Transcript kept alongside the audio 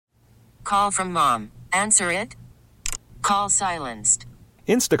Call from mom. Answer it. Call silenced.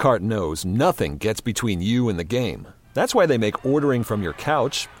 Instacart knows nothing gets between you and the game. That's why they make ordering from your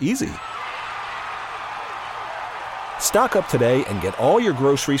couch easy. Stock up today and get all your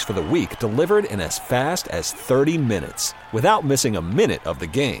groceries for the week delivered in as fast as 30 minutes without missing a minute of the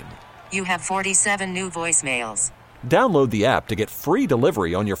game. You have 47 new voicemails. Download the app to get free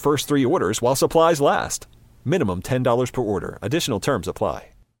delivery on your first 3 orders while supplies last. Minimum $10 per order. Additional terms apply.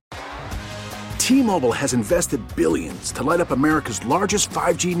 T-Mobile has invested billions to light up America's largest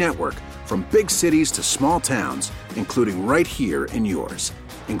 5G network, from big cities to small towns, including right here in yours.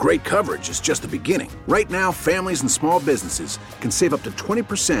 And great coverage is just the beginning. Right now, families and small businesses can save up to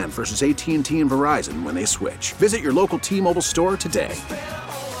 20% versus AT&T and Verizon when they switch. Visit your local T-Mobile store today.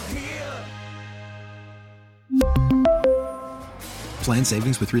 Plan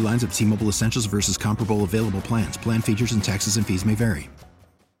savings with 3 lines of T-Mobile Essentials versus comparable available plans. Plan features and taxes and fees may vary.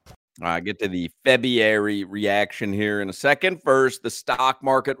 Get to the February reaction here in a second. First, the stock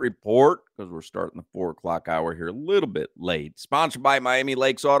market report, because we're starting the 4 o'clock hour here a little bit late. Sponsored by Miami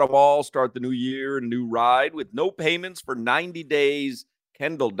Lakes Auto Mall. Start the new year and a new ride with no payments for 90 days.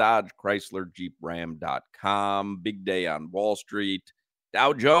 Kendall Dodge Chrysler Jeep Ram.com. Big day on Wall Street.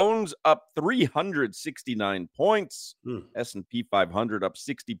 Dow Jones up 369 points. S&P 500 up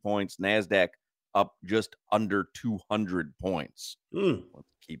 60 points. NASDAQ up just under 200 points. Let's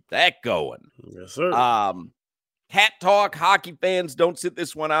keep that going. Yes, sir. Cat talk. Hockey fans, don't sit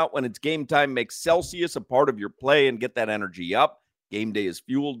this one out. When it's game time, make Celsius a part of your play and get that energy up. Game day is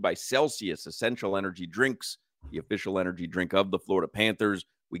fueled by Celsius Essential Energy Drinks, the official energy drink of the Florida Panthers.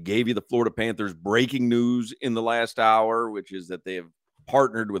 We gave you the Florida Panthers breaking news in the last hour, which is that they have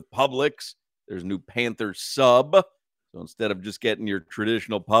partnered with Publix. There's a new Panther sub. So instead of just getting your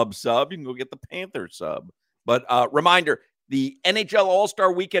traditional pub sub, you can go get the Panther sub. But reminder, the NHL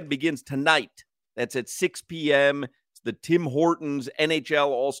All-Star Weekend begins tonight. That's at 6 p.m. It's the Tim Hortons NHL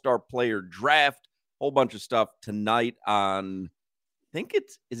All-Star Player Draft. Whole bunch of stuff tonight on, I think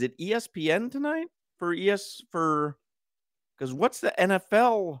is it ESPN tonight? Because what's the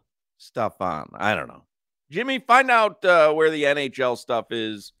NFL stuff on? I don't know. Jimmy, find out where the NHL stuff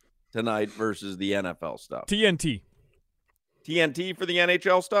is tonight versus the NFL stuff. TNT for the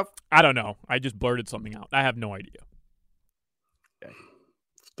NHL stuff? I don't know. I just blurted something out. I have no idea. Okay.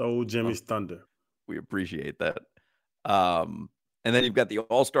 Stole Jimmy's thunder. We appreciate that. And then you've got the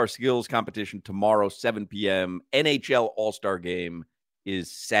All-Star Skills Competition tomorrow, 7 p.m. NHL All-Star Game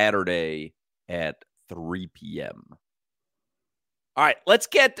is Saturday at 3 p.m. All right, let's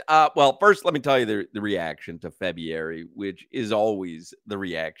get first let me tell you the reaction to February, which is always the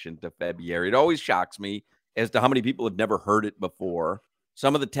reaction to February. It always shocks me as to how many people have never heard it before.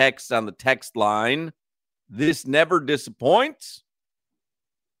 Some of the texts on the text line, this never disappoints.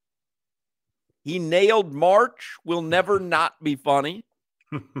 He nailed March, will never not be funny.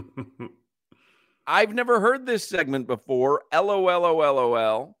 I've never heard this segment before.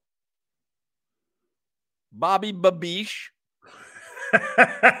 LOL. Bobby Babish.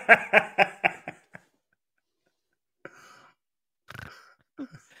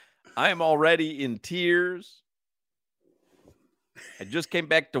 I am already in tears. I just came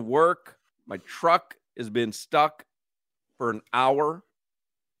back to work. My truck has been stuck for an hour.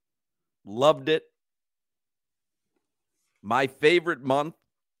 Loved it. My favorite month.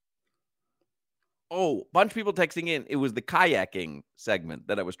 Oh, a bunch of people texting in. It was the kayaking segment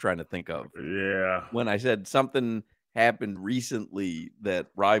that I was trying to think of. Yeah. When I said something happened recently that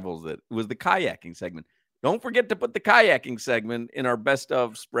rivals it. It was the kayaking segment. Don't forget to put the kayaking segment in our best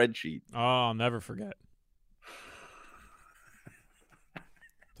of spreadsheet. Oh, I'll never forget.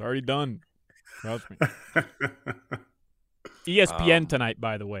 It's already done. Trust me. ESPN tonight,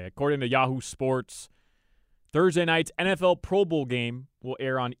 by the way. According to Yahoo Sports, Thursday night's NFL Pro Bowl game will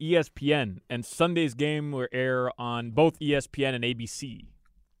air on ESPN, and Sunday's game will air on both ESPN and ABC.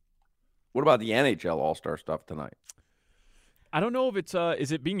 What about the NHL All-Star stuff tonight? I don't know if it's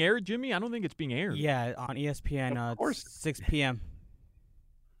is it being aired, Jimmy? I don't think it's being aired. Yeah, on ESPN, Of course. 6 p.m. Of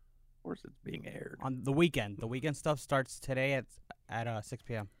course it's being aired. on the weekend. The weekend stuff starts today at 6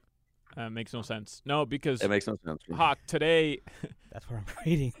 p.m. Makes no sense. No, because It makes no sense. Hawk, today, That's what I'm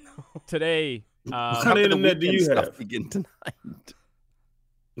reading. today, What kind of internet do you Stuff have? begin tonight.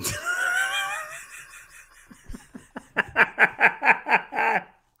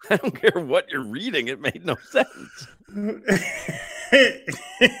 I don't care what you're reading. It made no sense. Jimmy,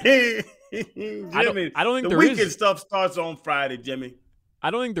 I don't think the there weekend is. stuff starts on Friday, Jimmy.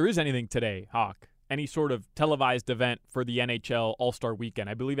 I don't think there is anything today, Hawk. Any sort of televised event for the NHL All-Star Weekend.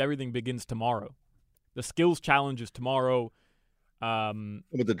 I believe everything begins tomorrow. The Skills Challenge is tomorrow.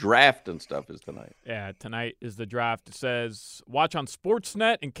 But the draft and stuff is tonight. Yeah, tonight is the draft. It says watch on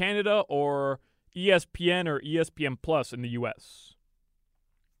Sportsnet in Canada or ESPN or ESPN Plus in the U.S.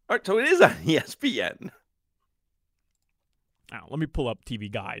 All right, so it is on ESPN. Now, let me pull up TV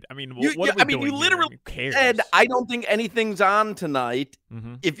Guide. I mean, You literally said, I don't think anything's on tonight.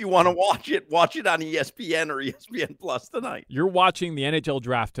 Mm-hmm. If you want to watch it on ESPN or ESPN Plus tonight. You're watching the NHL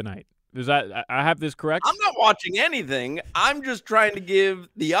draft tonight. Is that I have this correct? I'm not watching anything. I'm just trying to give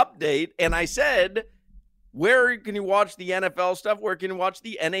the update. And I said, where can you watch the NFL stuff? Where can you watch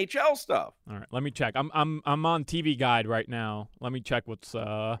the NHL stuff? All right, let me check. I'm on TV Guide right now. Let me check what's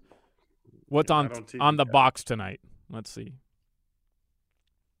on the box tonight. Let's see.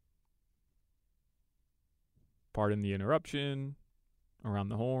 Pardon the interruption. Around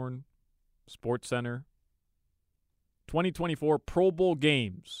the Horn. Sports Center. 2024 Pro Bowl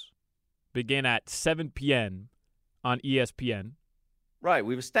games begin at 7 p.m. on ESPN. Right,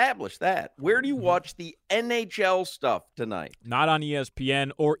 we've established that. Where do you watch the NHL stuff tonight? Not on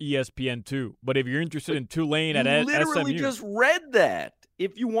ESPN or ESPN2. But if you're interested in Tulane at SMU. You literally just read that.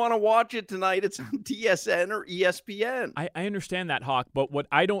 If you want to watch it tonight, it's on TSN or ESPN. I understand that, Hawk, but what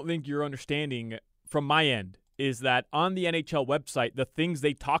I don't think you're understanding from my end is that on the NHL website, the things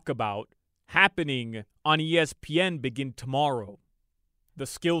they talk about happening on ESPN begin tomorrow. The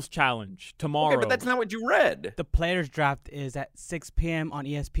skills challenge tomorrow. Okay, but that's not what you read. The players draft is at 6 p.m. on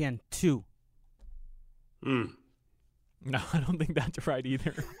ESPN 2. No, I don't think that's right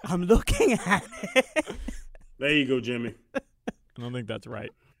either. I'm looking at it. There you go, Jimmy. I don't think that's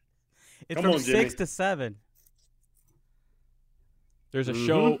right. It's from 6 to 7. There's a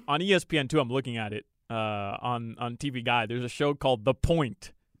show on ESPN2. I'm looking at it on TV Guide. There's a show called The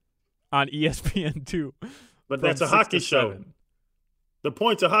Point on ESPN2. But that's a hockey show. The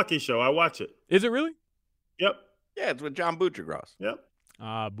Point's a hockey show. I watch it. Is it really? Yep. Yeah, it's with John Butchergross. Yep.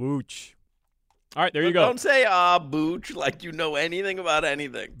 Booch. All right, there you go. Don't say Booch like you know anything about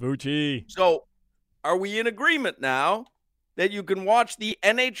anything. Boochy. So, are we in agreement now that you can watch the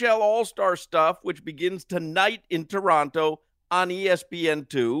NHL All-Star stuff, which begins tonight in Toronto on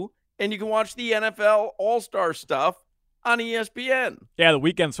ESPN2, and you can watch the NFL All-Star stuff on ESPN? Yeah, the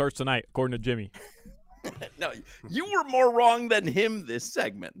weekend starts tonight, according to Jimmy. No, you were more wrong than him this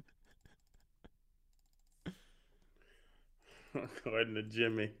segment. According to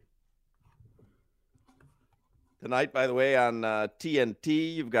Jimmy. Tonight, by the way, on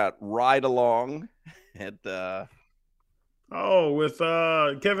TNT, you've got Ride Along at with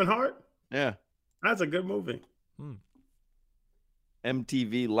Kevin Hart? Yeah. That's a good movie.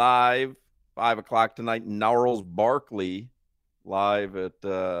 MTV Live, 5 o'clock tonight. Gnarls Barkley live at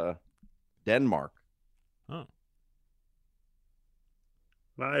Denmark. Oh.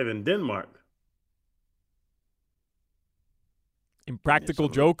 Live in Denmark. Impractical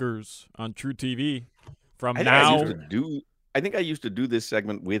Jokers on True TV from I now. think I used to do this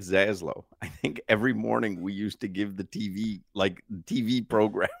segment with Zaslow. I think every morning we used to give the TV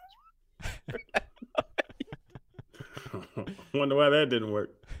program. Wonder why that didn't work.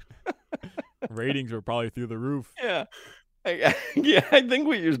 Ratings were probably through the roof. Yeah. I think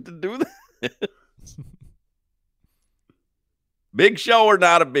we used to do this. Big show or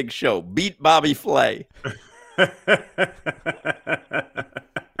not a big show? Beat Bobby Flay.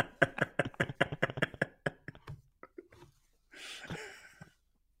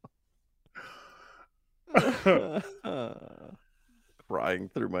 Crying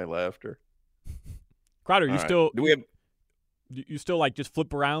through my laughter. Crowder, you still do we have? You still like just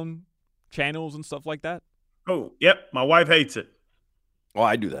flip around channels and stuff like that? Oh, yep. My wife hates it. Oh,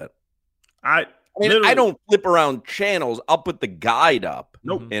 I do that. I don't flip around channels. I'll put the guide up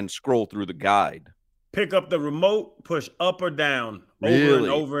Nope. and scroll through the guide. Pick up the remote, push up or down, Really?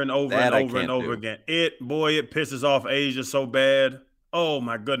 over and over That and I over and can't over do. again. It pisses off Asia so bad. Oh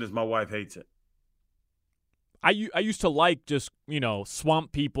my goodness, my wife hates it. I used to like just,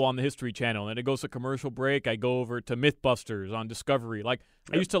 swamp people on the History Channel, and it goes to commercial break. I go over to Mythbusters on Discovery. Like,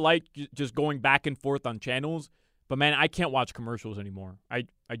 I used to like just going back and forth on channels, but man, I can't watch commercials anymore. I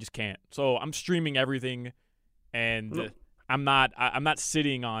just can't. So I'm streaming everything, and I'm not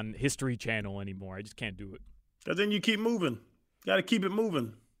sitting on History Channel anymore. I just can't do it. Because then you keep moving. Got to keep it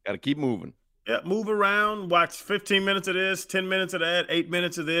moving. Got to keep moving. Yeah, move around, watch 15 minutes of this, 10 minutes of that, 8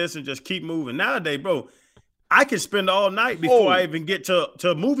 minutes of this, and just keep moving. Nowadays, bro, I can spend all night before I even get to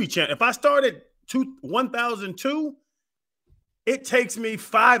a movie channel. If I start at 1002, it takes me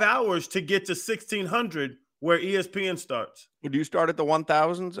 5 hours to get to 1600 where ESPN starts. Would you start at the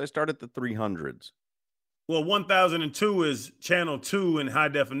 1000s? I start at the 300s. Well, 1002 is channel 2 in high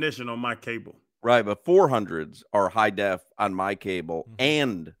definition on my cable. Right, but 400s are high def on my cable Mhm.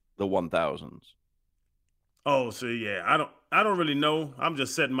 and the 1000s. Oh, see, yeah, I don't really know. I'm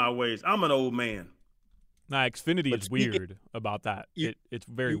just setting my ways. I'm an old man. Nah, Xfinity But is speaking- weird about that. you- It's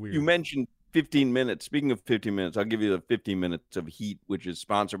very weird. You mentioned 15 minutes. Speaking of 15 minutes, I'll give you the 15 minutes of heat, which is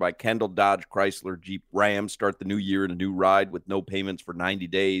sponsored by Kendall Dodge Chrysler Jeep Ram. Start the new year in a new ride with no payments for 90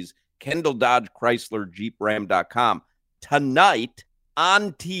 days. Kendall Dodge Chrysler Jeep Ram.com. Tonight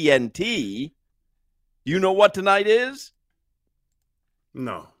on TNT, do you know what tonight is?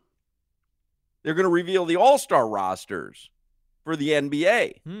 No. They're going to reveal the All-Star rosters for the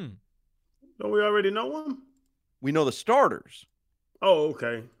NBA. Don't we already know them? We know the starters. Oh,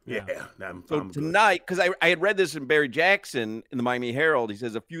 okay. Yeah. Yeah. I'm So good. tonight, because I had read this in Barry Jackson in the Miami Herald, he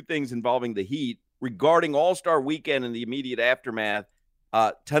says a few things involving the Heat regarding All-Star Weekend and the immediate aftermath.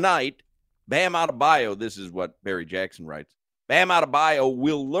 Tonight, Bam Adebayo, this is what Barry Jackson writes, Bam Adebayo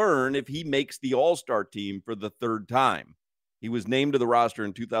will learn if he makes the All-Star team for the third time. He was named to the roster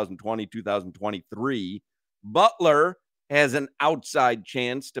in 2020, 2023. Butler has an outside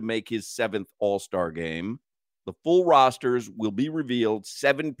chance to make his 7th All-Star game. The full rosters will be revealed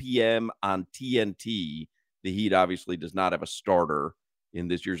 7 p.m. on TNT. The Heat obviously does not have a starter in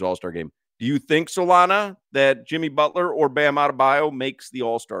this year's All-Star game. Do you think, Solana, that Jimmy Butler or Bam Adebayo makes the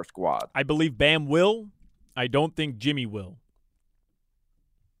All-Star squad? I believe Bam will. I don't think Jimmy will.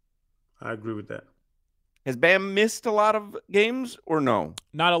 I agree with that. Has Bam missed a lot of games or no?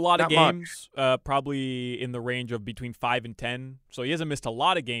 Not a lot of Not much. games, probably in the range of between 5 and 10. So he hasn't missed a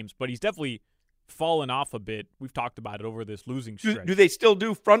lot of games, but he's definitely fallen off a bit. We've talked about it over this losing stretch. Do they still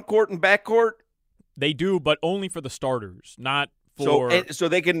do front court and back court? They do, but only for the starters, not for. So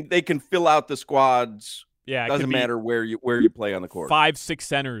they can fill out the squads. Yeah, it Doesn't could be matter where you play on the court. 5, 6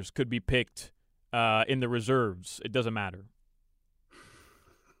 centers could be picked in the reserves. It doesn't matter.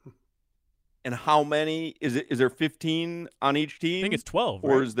 And how many is it? Is there 15 on each team? I think it's 12,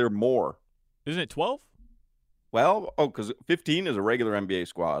 or right? is there more? Isn't it 12? Well, because 15 is a regular NBA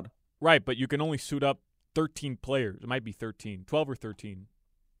squad. Right, but you can only suit up 13 players. It might be 13, 12 or 13.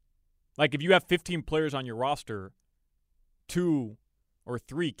 Like if you have 15 players on your roster, 2 or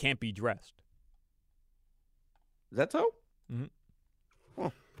 3 can't be dressed. Is that so? Mm-hmm. Huh.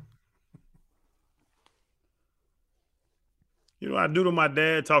 You know what I do to my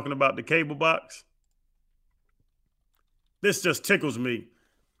dad talking about the cable box? This just tickles me.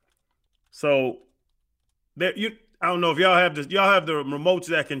 So there I don't know if y'all have y'all have the remotes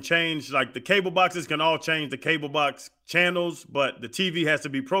that can change, like the cable boxes can all change the cable box channels, but the TV has to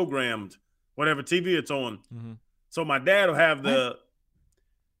be programmed, whatever TV it's on. Mm-hmm. So my dad will have the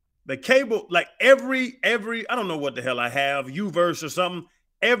cable, like every I don't know what the hell I have, Uverse or something.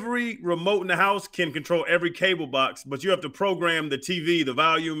 Every remote in the house can control every cable box, but you have to program the TV, the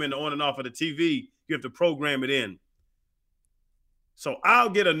volume and the on and off of the TV. You have to program it in. So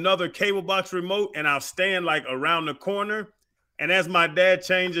I'll get another cable box remote and I'll stand like around the corner. And as my dad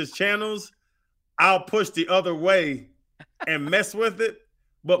changes channels, I'll push the other way and mess with it.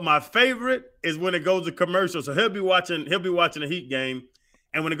 But my favorite is when it goes to commercial. So he'll be watching a Heat game.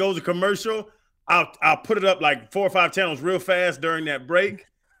 And when it goes to commercial, I'll put it up like 4 or 5 channels real fast during that break.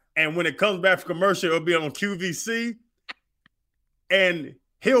 And when it comes back from commercial, it'll be on QVC. And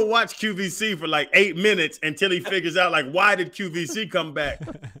he'll watch QVC for like 8 minutes until he figures out, like, why did QVC come back?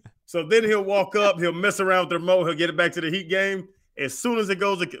 So then he'll walk up, he'll mess around with the remote, he'll get it back to the Heat game. As soon as it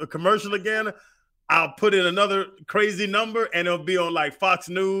goes to a commercial again, I'll put in another crazy number and it'll be on like Fox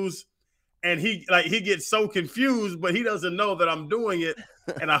News. And he gets so confused, but he doesn't know that I'm doing it.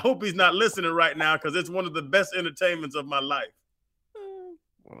 And I hope he's not listening right now because it's one of the best entertainments of my life.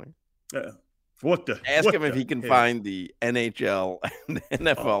 Ask him if he can find the NHL and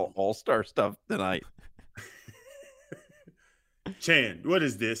NFL All-Star stuff tonight. Chan, what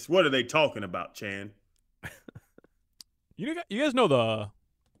is this? What are they talking about, Chan? You guys know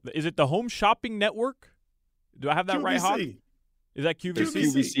is it the Home Shopping Network? Do I have that right, Hawk? Is that QVC? There's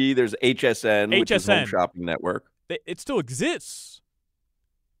QVC, there's HSN, which is Home Shopping Network. It still exists.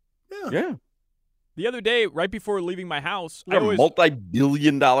 Yeah. The other day, right before leaving my house, They're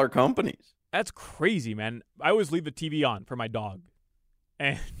multi-billion-dollar companies. That's crazy, man. I always leave the TV on for my dog.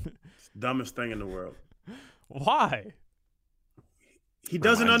 And it's the dumbest thing in the world. Why? He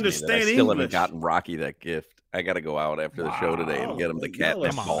doesn't understand English. I still haven't gotten Rocky that gift. I got to go out after the show today and get him the cat. Y'all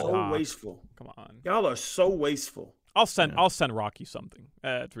are so wasteful. Come on. Y'all are so wasteful. I'll send Rocky something.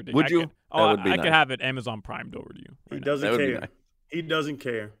 It's ridiculous. Would you? I could have it Amazon Primed over to you. He doesn't care. He doesn't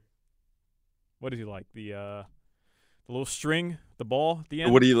care. What is he like? The A little string, the ball at the end.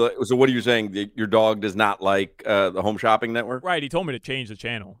 So what are you saying? Your dog does not like the Home Shopping Network? Right. He told me to change the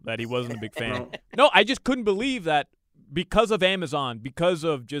channel, that he wasn't a big fan. No, I just couldn't believe that because of Amazon, because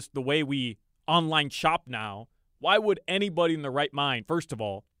of just the way we online shop now, why would anybody in their right mind, first of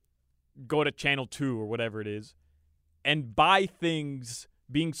all, go to Channel 2 or whatever it is and buy things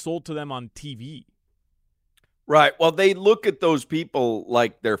being sold to them on TV? Right. Well, they look at those people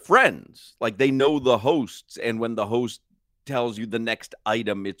like they're friends, like they know the hosts. And when the host tells you the next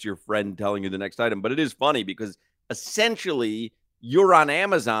item, it's your friend telling you the next item. But it is funny because essentially you're on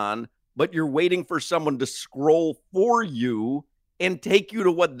Amazon, but you're waiting for someone to scroll for you and take you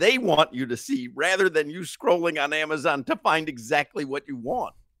to what they want you to see rather than you scrolling on Amazon to find exactly what you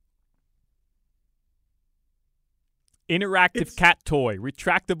want. Interactive cat toy,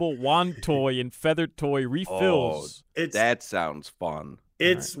 retractable wand toy, and feathered toy refills. That sounds fun.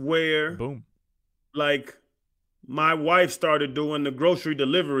 It's where, boom, like my wife started doing the grocery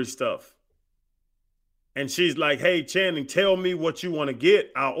delivery stuff. And she's like, hey, Channing, tell me what you want to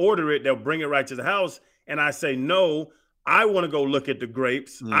get. I'll order it. They'll bring it right to the house. And I say, no, I want to go look at the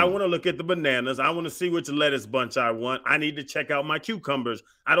grapes. I want to look at the bananas. I want to see which lettuce bunch I want. I need to check out my cucumbers.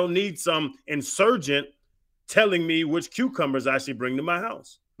 I don't need some insurgent telling me which cucumbers I should bring to my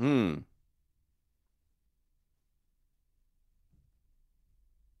house.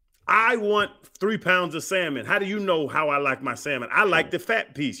 I want 3 pounds of salmon. How do you know how I like my salmon? I like the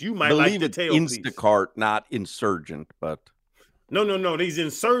fat piece. You might like the tail piece. Instacart, not insurgent, but no. These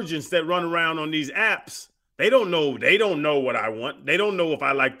insurgents that run around on these apps, they don't know. They don't know what I want. They don't know if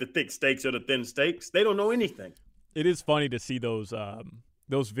I like the thick steaks or the thin steaks. They don't know anything. It is funny to see those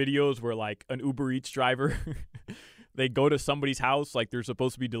videos where like an Uber Eats driver, they go to somebody's house like they're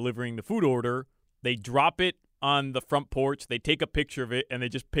supposed to be delivering the food order. They drop it on the front porch. They take a picture of it and they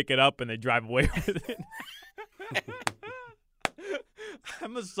just pick it up and they drive away with it.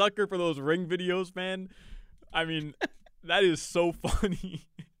 I'm a sucker for those Ring videos, man. I mean, that is so funny.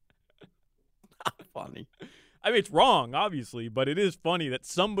 Not funny. I mean, it's wrong, obviously, but it is funny that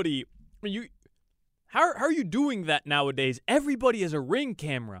somebody. I mean, How are you doing that nowadays? Everybody has a Ring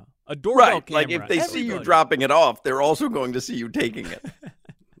camera, a doorbell camera. Like if they see you dropping it off, they're also going to see you taking it.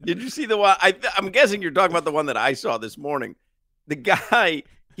 Did you see the one? I'm guessing you're talking about the one that I saw this morning. The guy,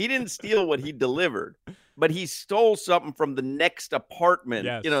 he didn't steal what he delivered, but he stole something from the next apartment.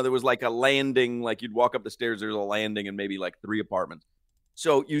 Yes. You know, there was like a landing, like you'd walk up the stairs, there's a landing and maybe like 3 apartments.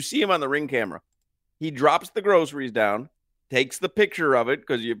 So you see him on the Ring camera. He drops the groceries down, takes the picture of it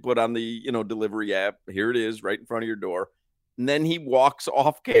because you put on the, delivery app. Here it is right in front of your door. And then he walks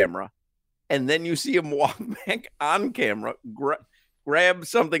off camera. And then you see him walk back on camera, grab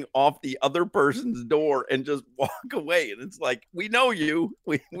something off the other person's door and just walk away. And it's like, we know you.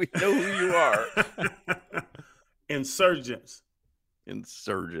 We know who you are. Insurgents.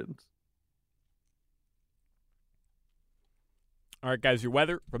 All right, guys, your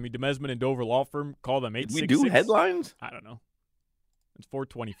weather from the Demesman and Dover Law Firm. Call them 866. We do headlines? I don't know. It's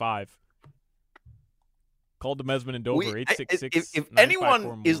 425. Call Demesman and Dover 866. If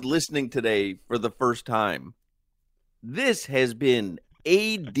anyone is listening today for the first time, this has been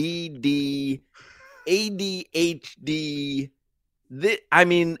ADD, ADHD.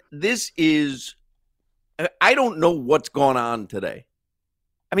 This is, I don't know what's gone on today.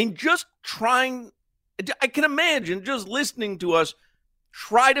 I mean, I can imagine just listening to us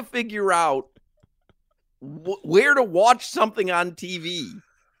try to figure out where to watch something on TV.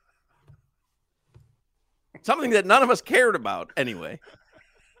 Something that none of us cared about anyway.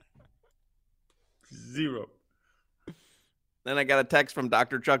 0. Then I got a text from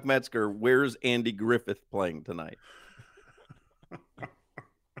Dr. Chuck Metzger. Where's Andy Griffith playing tonight?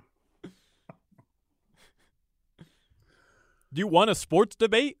 Do you want a sports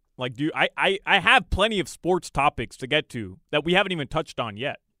debate? Like, I have plenty of sports topics to get to that we haven't even touched on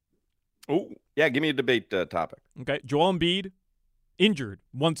yet. Oh, yeah, give me a debate topic. Okay, Joel Embiid, injured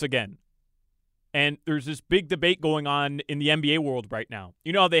once again. And there's this big debate going on in the NBA world right now.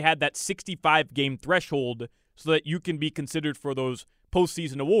 You know how they had that 65-game threshold so that you can be considered for those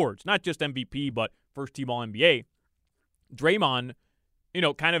postseason awards, not just MVP, but first-team All-NBA. Draymond,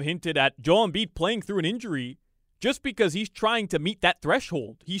 kind of hinted at Joel Embiid playing through an injury just because he's trying to meet that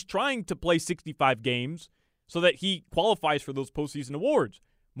threshold. He's trying to play 65 games so that he qualifies for those postseason awards.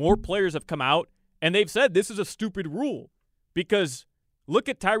 More players have come out, and they've said this is a stupid rule because look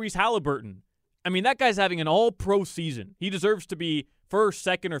at Tyrese Halliburton. I mean, that guy's having an all-pro season. He deserves to be first,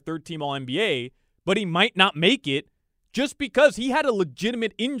 second, or third-team All-NBA, but he might not make it just because he had a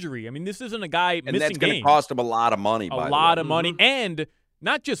legitimate injury. I mean, this isn't a guy missing games. And that's going to cost him a lot of money, a lot of money. And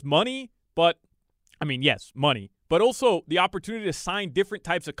not just money, but, yes, money. but also the opportunity to sign different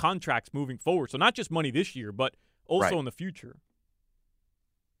types of contracts moving forward. So not just money this year, but also in the future.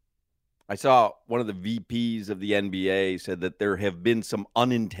 I saw one of the VPs of the NBA said that there have been some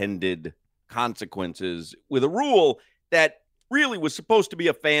unintended consequences with a rule that really was supposed to be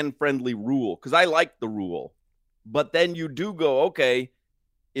a fan-friendly rule, because I like the rule. But then you do go, okay,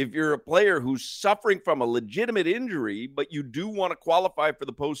 if you're a player who's suffering from a legitimate injury, but you do want to qualify for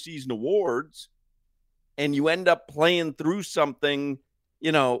the postseason awards, and you end up playing through something,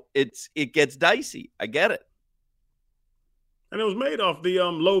 it gets dicey. I get it. And it was made off the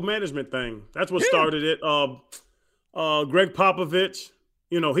load management thing. That's what started it. Greg Popovich,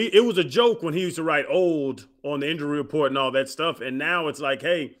 it was a joke when he used to write old on the injury report and all that stuff. And now it's like,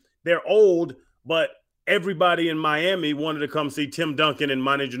 hey, they're old, but everybody in Miami wanted to come see Tim Duncan and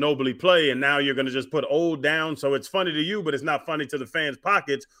Manu Ginobili play, and now you're going to just put old down. So it's funny to you, but it's not funny to the fans'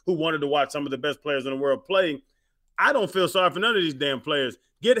 pockets who wanted to watch some of the best players in the world play. I don't feel sorry for none of these damn players.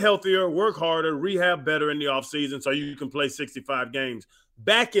 Get healthier, work harder, rehab better in the offseason so you can play 65 games.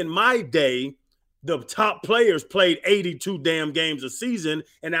 Back in my day, the top players played 82 damn games a season,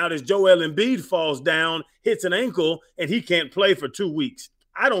 and now this Joel Embiid falls down, hits an ankle, and he can't play for 2 weeks.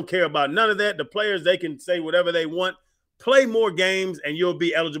 I don't care about none of that. The players, they can say whatever they want. Play more games, and you'll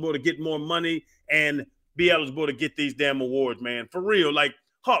be eligible to get more money and be eligible to get these damn awards, man. For real. Like,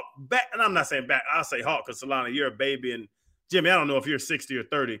 Hawk, back, and I'm not saying back. I'll say Hawk because, Solana, you're a baby, and Jimmy, I don't know if you're 60 or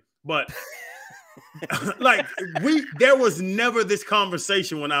 30, but there was never this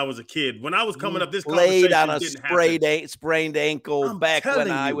conversation when I was a kid. When I was coming up, this played conversation on a sprained ankle back when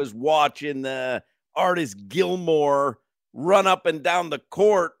I was watching the artist Gilmore run up and down the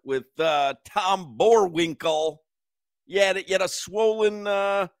court with Tom Boerwinkle. You had a swollen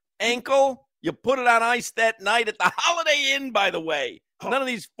ankle. You put it on ice that night at the Holiday Inn, by the way. None of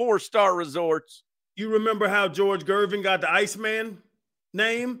these 4-star resorts. You remember how George Gervin got the Iceman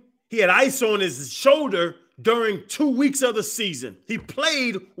name? He had ice on his shoulder during 2 weeks of the season. He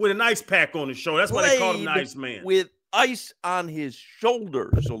played with an ice pack on his shoulder. That's why they called him the Iceman. With ice on his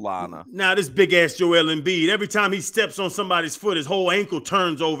shoulder, Solana. Now, this big-ass Joel Embiid, every time he steps on somebody's foot, his whole ankle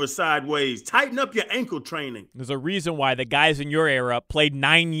turns over sideways. Tighten up your ankle training. There's a reason why the guys in your era played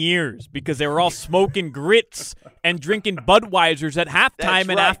 9 years, because they were all smoking grits and drinking Budweisers at halftime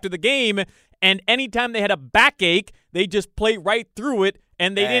and after the game. And anytime they had a backache, they just played right through it,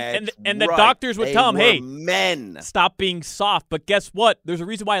 and they didn't. And the doctors would tell them, "Hey, stop being soft." But guess what? There's a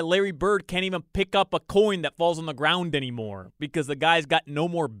reason why Larry Bird can't even pick up a coin that falls on the ground anymore, because the guy's got no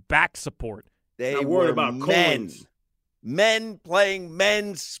more back support. They were about coins. Men playing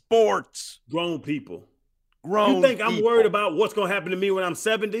men's sports. Grown people. You think I'm worried about what's going to happen to me when I'm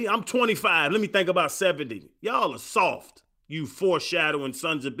 70? I'm 25. Let me think about 70. Y'all are soft. You foreshadowing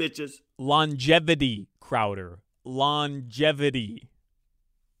sons of bitches. Longevity, Crowder. Longevity.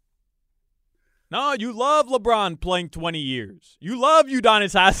 No, you love LeBron playing 20 years. You love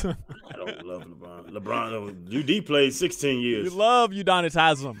Udonis Haslem. I don't love LeBron. UD played 16 years. You love Udonis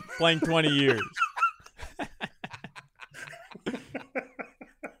Haslem playing 20 years.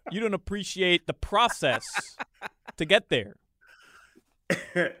 You don't appreciate the process to get there.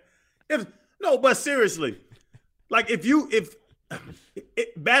 But seriously. Like,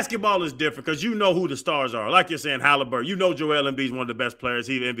 basketball is different because you know who the stars are. Like you're saying, Halliburton. You know Joel Embiid is one of the best players.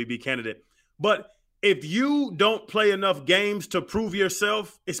 He's an MVP candidate. But if you don't play enough games to prove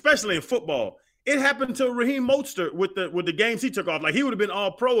yourself, especially in football, it happened to Raheem Mostert with the games he took off. Like, he would have been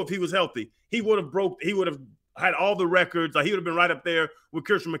all pro if he was healthy. He would have had all the records. Like, he would have been right up there with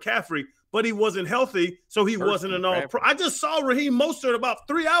Christian McCaffrey. But he wasn't healthy, so he wasn't an all pro. I just saw Raheem Mostert about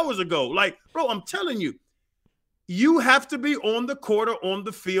 3 hours ago. Like, bro, I'm telling you. You have to be on the court or on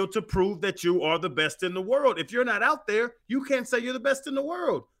the field to prove that you are the best in the world. If you're not out there, you can't say you're the best in the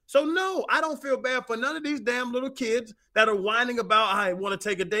world. So, no, I don't feel bad for none of these damn little kids that are whining about, I want to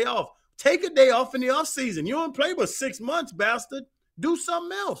take a day off. Take a day off in the offseason. You don't play but 6 months, bastard. Do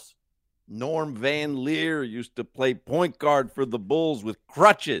something else. Norm Van Leer used to play point guard for the Bulls with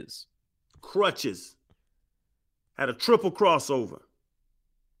crutches. Had a triple crossover.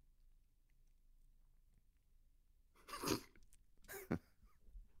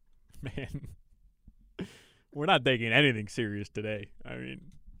 Man, we're not taking anything serious today. I mean,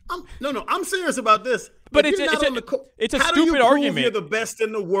 I'm serious about this. But it's a stupid argument. You're the best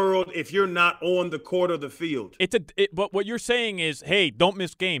in the world if you're not on the court or the field. But what you're saying is, hey, don't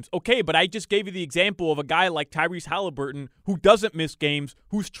miss games. Okay, but I just gave you the example of a guy like Tyrese Halliburton who doesn't miss games,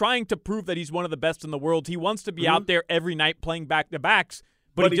 who's trying to prove that he's one of the best in the world. He wants to be out there every night playing back-to-backs.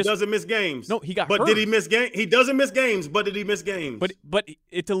 But he doesn't miss games. No, he got hurt. hurt. Did he miss games? He doesn't miss games, but did he miss games? But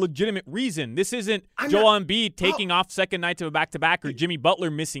it's a legitimate reason. This isn't Joel Embiid taking off second nights of a back-to-back or Jimmy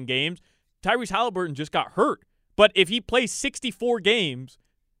Butler missing games. Tyrese Halliburton just got hurt. But if he plays 64 games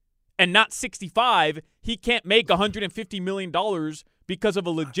and not 65, he can't make $150 million because of a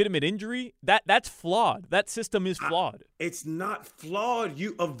legitimate injury. That's flawed. That system is flawed. It's not flawed.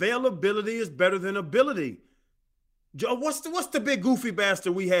 Availability is better than ability. What's the big goofy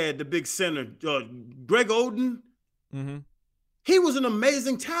bastard we had, the big center, Greg Oden? Mm-hmm. He was an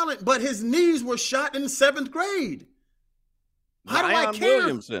amazing talent, but his knees were shot in the 7th grade. How do I care?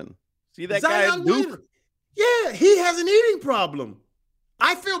 Williamson. See that guy at Duke? Yeah, he has an eating problem.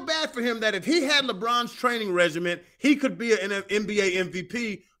 I feel bad for him that if he had LeBron's training regimen, he could be an NBA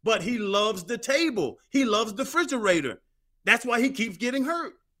MVP, but he loves the table. He loves the refrigerator. That's why he keeps getting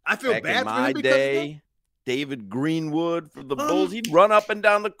hurt. I feel bad for him because of that. David Greenwood for the Bulls, he'd run up and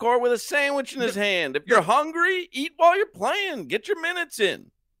down the court with a sandwich in his hand. If you're hungry, eat while you're playing. Get your minutes in.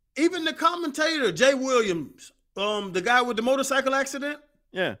 Even the commentator, Jay Williams, the guy with the motorcycle accident.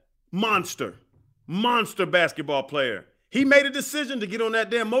 Yeah. Monster basketball player. He made a decision to get on that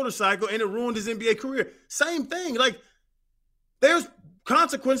damn motorcycle, and it ruined his NBA career. Same thing. Like, there's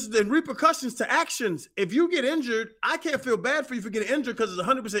consequences and repercussions to actions. If you get injured, I can't feel bad for you for getting injured because it's a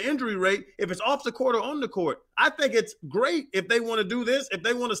 100% injury rate if it's off the court or on the court. I think it's great if they want to do this, if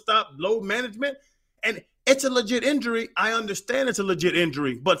they want to stop load management. And it's a legit injury. I understand it's a legit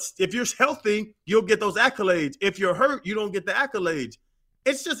injury. But if you're healthy, you'll get those accolades. If you're hurt, you don't get the accolades.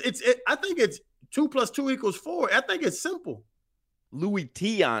 It's just, I think it's 2 + 2 = 4. I think it's simple. Louis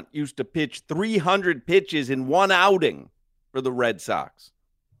Tiant used to pitch 300 pitches in one outing for the Red Sox.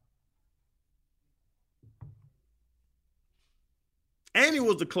 And he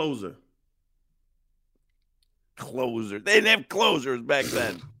was the closer. They didn't have closers back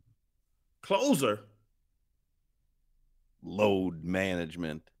then. Closer? Load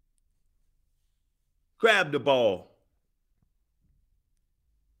management. Grab the ball.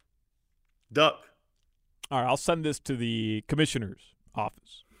 Duck. All right, I'll send this to the commissioner's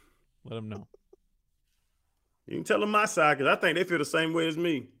office. Let them know. You can tell them my side because I think they feel the same way as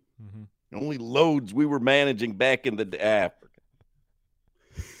me. Mm-hmm. The only loads we were managing back in the day.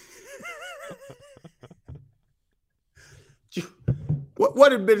 What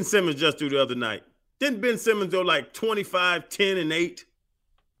did Ben Simmons just do the other night? Didn't Ben Simmons go like 25, 10, and 8?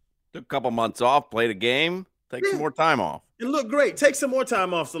 Took a couple months off, played a game, take some more time off. And look great. Take some more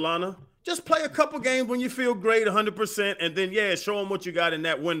time off, Solana. Just play a couple games when you feel great, 100%, and then, show them what you got in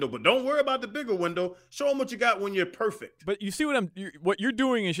that window. But don't worry about the bigger window. Show them what you got when you're perfect. But you see what you're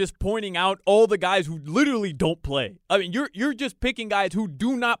doing is just pointing out all the guys who literally don't play. I mean, you're just picking guys who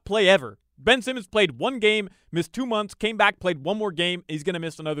do not play ever. Ben Simmons played 1 game, missed 2 months, came back, played 1 more game. He's going to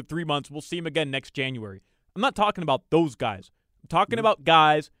miss another 3 months. We'll see him again next January. I'm not talking about those guys. I'm talking about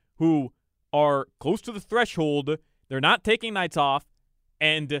guys who are close to the threshold. They're not taking nights off,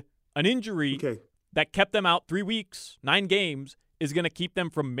 and an injury that kept them out 3 weeks, 9 games, is going to keep them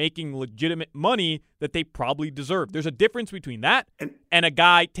from making legitimate money that they probably deserve. There's a difference between that and a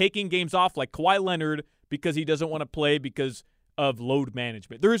guy taking games off like Kawhi Leonard because he doesn't want to play because of load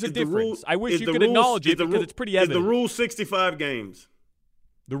management. There is a difference. I wish you could acknowledge it because it's pretty evident. Is the rule 65 games?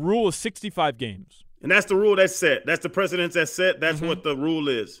 The rule is 65 games. And that's the rule that's set. That's the precedence that's set. That's what the rule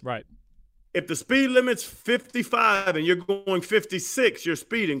is. Right. If the speed limit's 55 and you're going 56, you're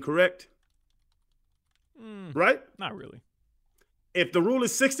speeding, correct? Right? Not really. If the rule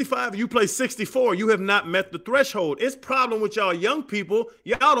is 65, you play 64, you have not met the threshold. It's problem with y'all young people.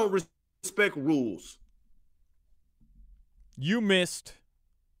 Y'all don't respect rules. You missed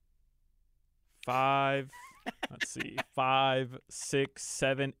 5, 6,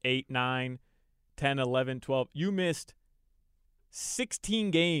 7, 8, 9, 10, 11, 12. You missed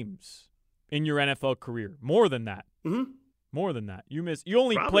 16 games in your NFL career. More than that. Mm-hmm. More than that. You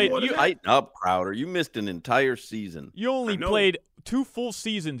only played. Tighten up, Crowder. You missed an entire season. You only played 2 full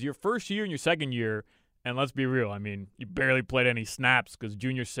seasons, your first year and your second year. And let's be real. I mean, you barely played any snaps because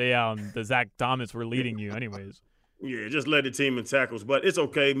Junior Seau and the Zach Thomas were leading you anyways. Yeah, just led the team in tackles. But it's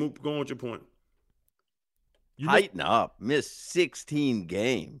okay. Go on with your point. Tighten up. Missed 16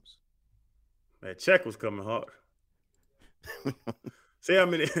 games. That check was coming hard. See how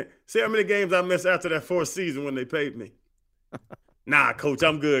many games I missed after that 4th season when they paid me. Nah, coach,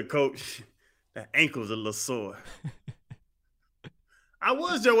 I'm good, coach. That ankle's a little sore. I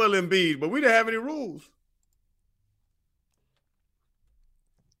was Joel Embiid, but we didn't have any rules.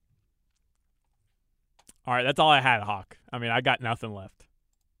 All right, that's all I had, Hawk. I mean, I got nothing left.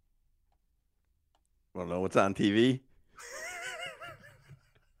 Want to know what's on TV?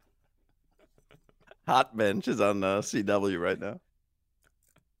 Hot Bench is on CW right now.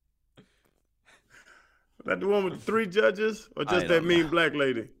 Is that the one with the 3 judges, or just that mean black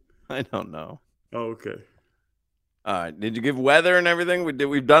lady? I don't know. Oh, okay. All right. Did you give weather and everything?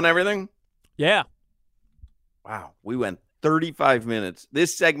 We've done everything? Yeah. Wow. We went 35 minutes.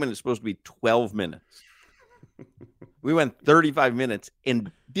 This segment is supposed to be 12 minutes. We went 35 minutes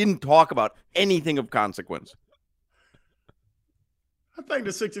and didn't talk about anything of consequence. I think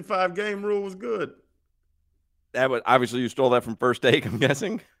the 65 game rule was good. That was obviously you stole that from First Take, I'm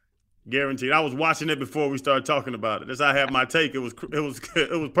guessing. Guaranteed. I was watching it before we started talking about it. As I have my take, it was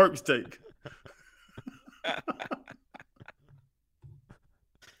Perk's take.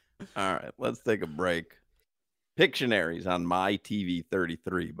 All right, let's take a break. Pictionary's on my TV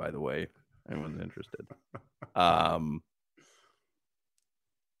 33, by the way. Anyone's interested.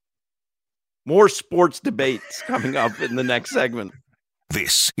 More sports debates coming up in the next segment.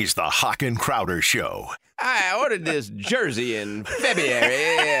 This is the Hawk and Crowder Show. I ordered this jersey in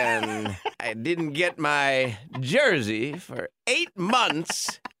February, and I didn't get my jersey for 8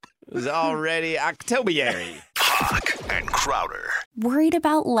 months. It was already October-ary. Hawk and Crowder. Worried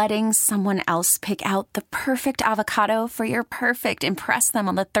about letting someone else pick out the perfect avocado for your perfect impress them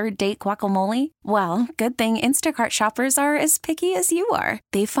on the third date guacamole? Well, good thing Instacart shoppers are as picky as you are.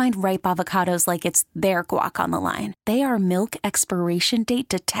 They find ripe avocados like it's their guac on the line. They are milk expiration date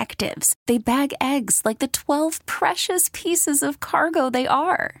detectives. They bag eggs like the 12 precious pieces of cargo they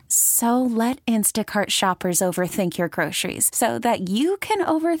are. So let Instacart shoppers overthink your groceries so that you can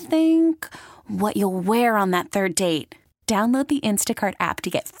overthink what you'll wear on that third date. Download the Instacart app to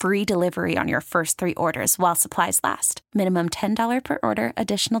get free delivery on your first 3 orders while supplies last. Minimum $10 per order.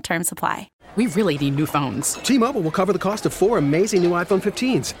 Additional terms apply. We really need new phones. T-Mobile will cover the cost of 4 amazing new iPhone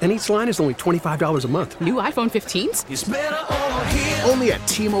 15s, and each line is only $25 a month. New iPhone 15s? It's better over here. Only at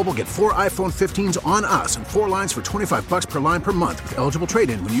T-Mobile, get 4 iPhone 15s on us and 4 lines for $25 per line per month with eligible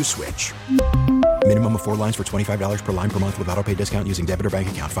trade-in when you switch. Minimum of 4 lines for $25 per line per month with autopay discount using debit or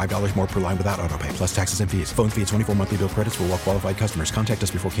bank account. $5 more per line without autopay, plus taxes and fees. Phone fee at 24 monthly bill credits for well-qualified customers. Contact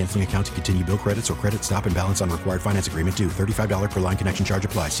us before canceling account to continue bill credits or credit stop and balance on required finance agreement due. $35 per line connection charge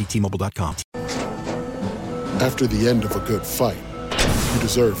applies. See T-Mobile.com. After the end of a good fight, you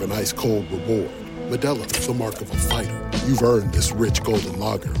deserve an ice-cold reward. Modelo is the mark of a fighter. You've earned this rich golden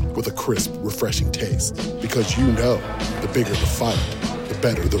lager with a crisp, refreshing taste. Because you know, the bigger the fight, the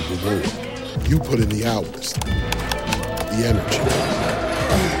better the reward. You put in the hours, the energy,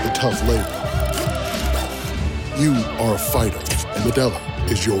 the tough labor. You are a fighter, and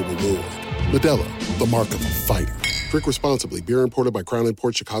Modelo is your reward. Modelo, the mark of a fighter. Drink responsibly. Beer imported by Crown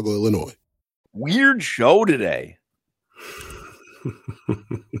Imports, Chicago, Illinois. Weird show today.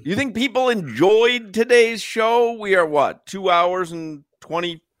 You think people enjoyed today's show? We are what, 2 hours and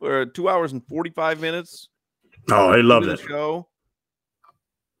 20 or 2 hours and 45 minutes? Oh, they love that show.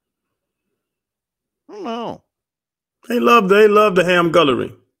 I don't know. They love the ham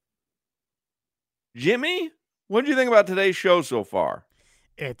gullery. Jimmy, what did you think about today's show so far?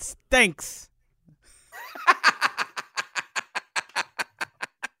 It stinks.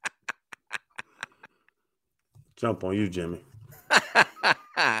 Jump on you, Jimmy.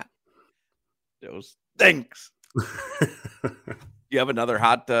 Those stinks. You have another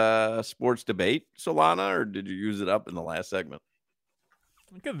hot sports debate, Solana, or did you use it up in the last segment?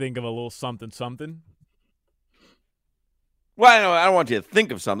 I could think of a little something. Well, I don't want you to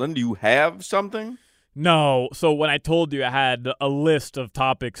think of something. Do you have something? No. So when I told you I had a list of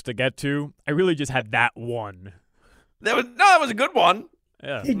topics to get to, I really just had that one. That was a good one.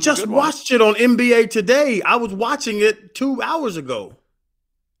 Yeah. He just watched it on NBA Today. I was watching it 2 hours ago.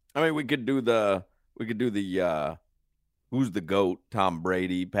 I mean, we could do the who's the GOAT? Tom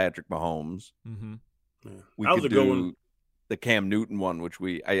Brady, Patrick Mahomes. Mm-hmm. Yeah. We that could was a do good one. The Cam Newton one, which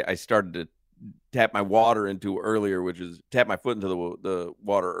I started to tap my water into earlier, which is tap my foot into the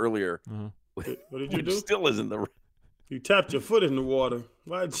water earlier. Mm-hmm. What did you do? Still isn't the. You tapped your foot in the water.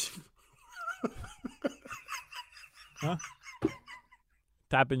 Why'd you... Huh?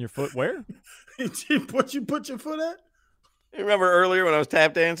 Tapping your foot where? What you put your foot at? You remember earlier when I was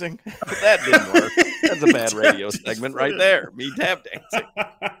tap dancing? That didn't work. That's a bad radio segment right there. Me tap dancing.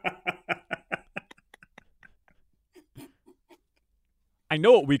 I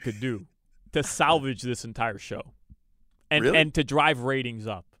know what we could do to salvage this entire show and to drive ratings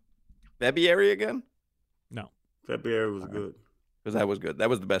up. February again? No. February was good. Because that was good. That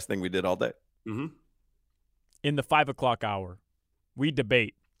was the best thing we did all day. Mm-hmm. In the 5 o'clock hour, we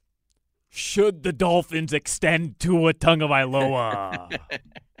debate, should the Dolphins extend Tua Tagovailoa?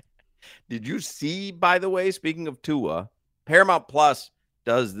 Did you see, by the way, speaking of Tua, Paramount Plus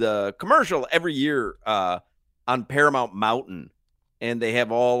does the commercial every year on Paramount Mountain, and they have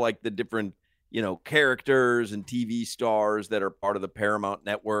all like the different, characters and TV stars that are part of the Paramount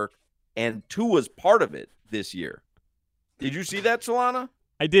network, and Tua's part of it this year. Did you see that, Solana?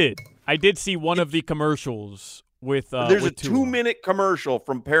 I did. I did see one of the commercials with there's with a Tua. 2-minute commercial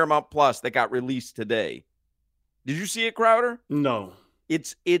from Paramount Plus that got released today. Did you see it, Crowder? No.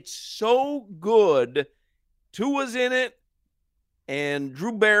 It's so good. Tua's in it, and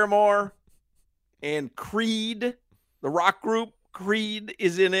Drew Barrymore, and Creed, the rock group Creed,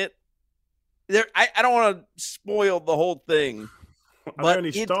 is in it. I don't want to spoil the whole thing. Are there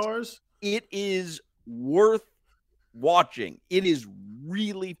any stars? It is worth watching. It is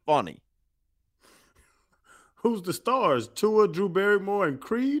really funny. Who's the stars? Tua, Drew Barrymore, and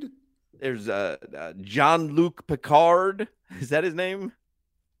Creed? There's Jean-Luc Picard. Is that his name?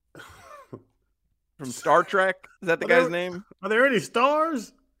 From Star Trek? Is that the guy's name? Are there any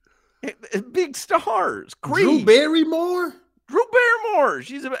stars? Big stars. Creed. Drew Barrymore? Drew Barrymore.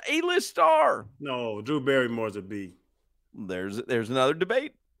 She's an A-list star. No, Drew Barrymore's a B. There's another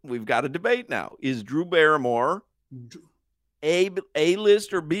debate. We've got a debate now. Is Drew Barrymore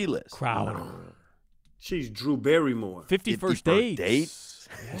A-list or B-list? Crowder. She's Drew Barrymore. 50 First Dates.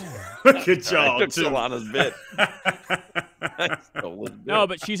 Yeah. Look at y'all. I took Solana's bit. No,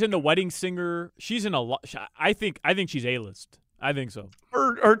 but she's in The Wedding Singer. She's in a lot. I think she's A-list. I think so.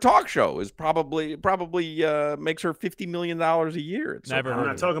 Her talk show is probably makes her $50 million a year. I'm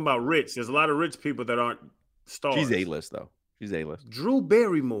not talking about rich. There's a lot of rich people that aren't stars. She's A-list though. She's A-list. Drew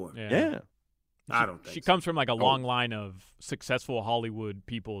Barrymore. Yeah. I don't think she comes from like a long line of successful Hollywood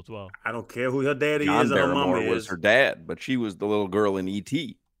people as well. I don't care who her daddy John is or her mama Barrymore was is. her dad, but she was the little girl in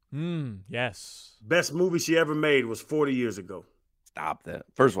E.T. Yes. Best movie she ever made was 40 years ago. Stop that.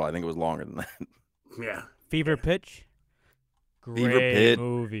 First of all, I think it was longer than that. Yeah. Fever Pitch. Great Fever Pit.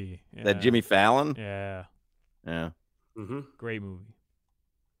 movie. Yeah. That Jimmy Fallon? Yeah. Yeah. Mm-hmm. Great movie.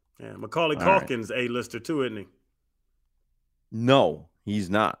 Yeah. Macaulay All right. Culkin's A-lister too, isn't he? No, he's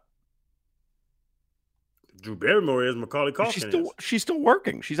not. Drew Barrymore is. Macaulay Culkin She's still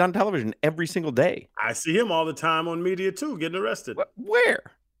working. She's on television every single day. I see him all the time on media too, getting arrested. Where?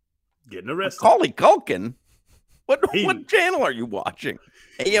 Getting arrested. Macaulay Culkin? What channel are you watching?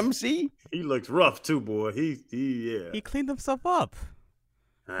 AMC? He looks rough too, boy. He cleaned himself up.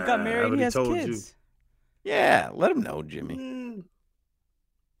 He got married. He has kids. Yeah, let him know, Jimmy.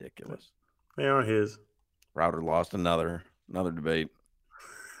 Ridiculous. They aren't his. Crowder lost another debate.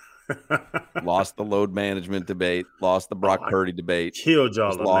 Lost the load management debate. Lost the Brock Purdy debate. Killed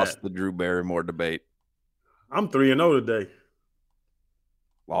y'all. Lost the Drew Barrymore debate. I'm 3-0 today.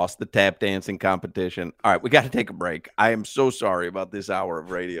 Lost the tap dancing competition. All right, we got to take a break. I am so sorry about this hour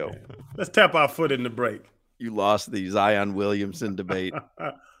of radio. Let's tap our foot in the break. You lost the Zion Williamson debate.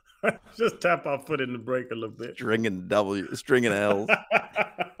 Just tap our foot in the break a little bit. Stringing L's.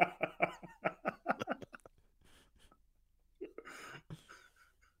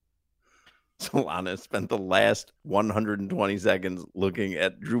 Solana spent the last 120 seconds looking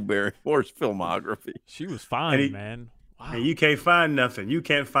at Drew Barrymore's filmography. She was fine, man. Wow. And you can't find nothing. You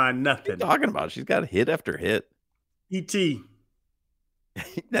can't find nothing. What are you talking about? She's got hit after hit. E.T.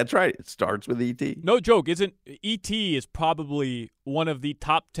 That's right. It starts with E.T. No joke. E.T. is probably one of the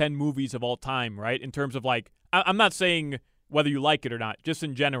top 10 movies of all time, right? In terms of like, I'm not saying whether you like it or not, just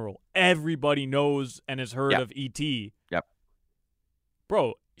in general. Everybody knows and has heard of E.T. Yep.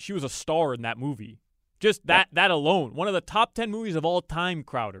 Bro, she was a star in that movie. Just that alone. One of the top 10 movies of all time,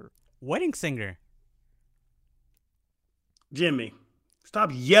 Crowder. Wedding Singer. Jimmy, stop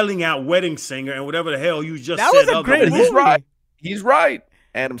yelling out Wedding Singer and whatever the hell you just that said. That was a great movie. He's right.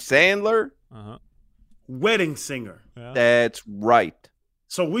 Adam Sandler. Wedding Singer. Yeah. That's right.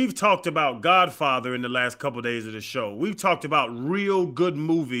 So we've talked about Godfather in the last couple of days of the show. We've talked about real good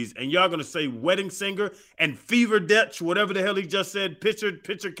movies, and y'all going to say Wedding Singer and Fever Dutch, whatever the hell he just said, pitcher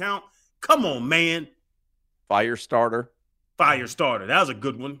count. Come on, man. Firestarter. Firestarter. That was a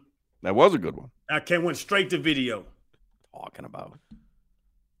good one. That was a good one. I went straight to video. Talking about.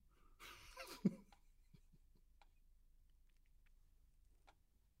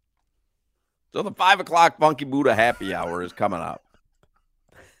 So the 5 o'clock Funky Buddha happy hour is coming up.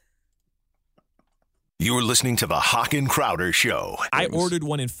 You're listening to the Hawk and Crowder Show. I ordered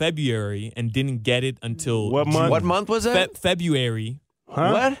one in February and didn't get it until what month? What month was that? February.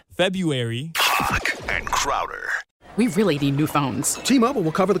 Huh? What? February. Hawk and Crowder. We really need new phones. T-Mobile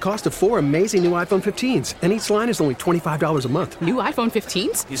will cover the cost of 4 amazing new iPhone 15s, and each line is only $25 a month. New iPhone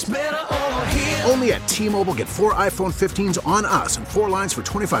 15s? It's better over here. Only at T-Mobile, get 4 iPhone 15s on us and 4 lines for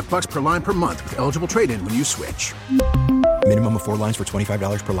 $25 per line per month with eligible trade-in when you switch. Minimum of 4 lines for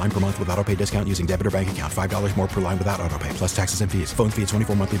 $25 per line per month with autopay discount using debit or bank account. $5 more per line without autopay, plus taxes and fees. Phone fee at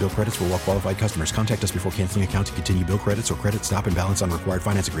 24 monthly bill credits for well-qualified customers. Contact us before canceling account to continue bill credits or credit stop and balance on required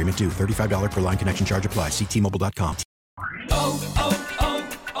finance agreement due. $35 per line connection charge applies. See T-Mobile.com.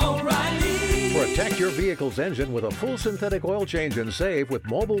 O'Reilly. Protect your vehicle's engine with a full synthetic oil change and save with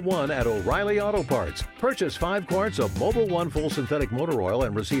Mobil 1 at O'Reilly Auto Parts. Purchase 5 quarts of Mobil 1 full synthetic motor oil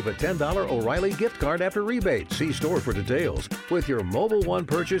and receive a $10 O'Reilly gift card after rebate. See store for details. With your Mobil 1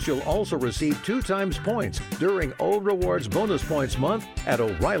 purchase, you'll also receive 2 times points during O Rewards Bonus Points Month at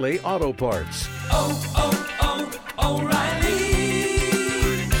O'Reilly Auto Parts. O'Reilly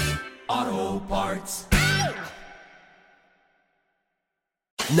Auto Parts.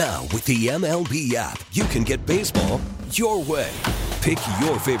 Now, with the MLB app, you can get baseball your way. Pick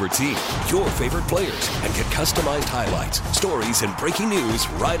your favorite team, your favorite players, and get customized highlights, stories, and breaking news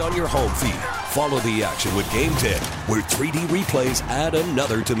right on your home feed. Follow the action with Game Day, where 3D replays add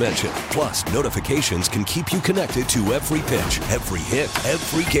another dimension. Plus, notifications can keep you connected to every pitch, every hit,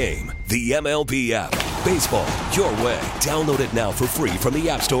 every game. The MLB app. Baseball your way. Download it now for free from the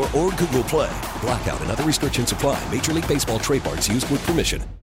App Store or Google Play. Blackout and other restrictions apply. Major League Baseball trademarks used with permission.